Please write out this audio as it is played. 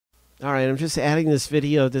All right, I'm just adding this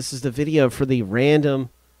video. This is the video for the random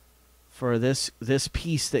for this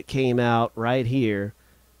piece that came out right here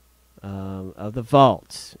of the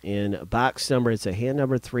vault. In box number, it's a hand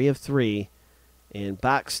number 3 of 3. In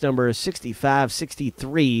box number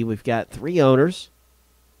 6563, we've got 3 owners.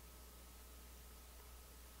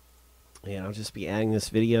 And I'll just be adding this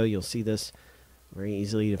video. You'll see this very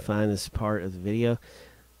easily to find this part of the video.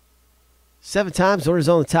 7 times, owners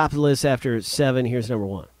on the top of the list after 7. Here's number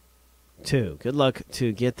 1. 2. Good luck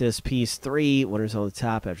to get this piece. 3. Winners on the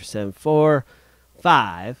top after 7. 4,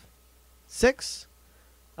 5, 6.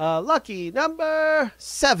 Lucky number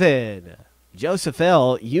 7. Joseph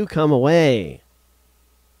L., you come away.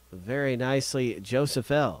 Very nicely,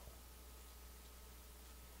 Joseph L.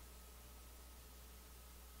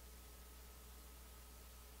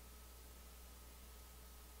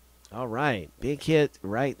 All right. Big hit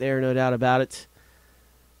right there, no doubt about it.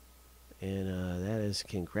 And that is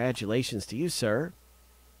congratulations to you, sir,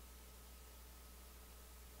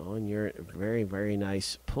 on your very, very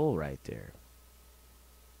nice pull right there.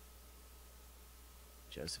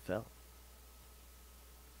 Joseph L.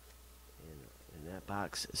 In that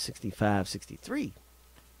box, 65-63.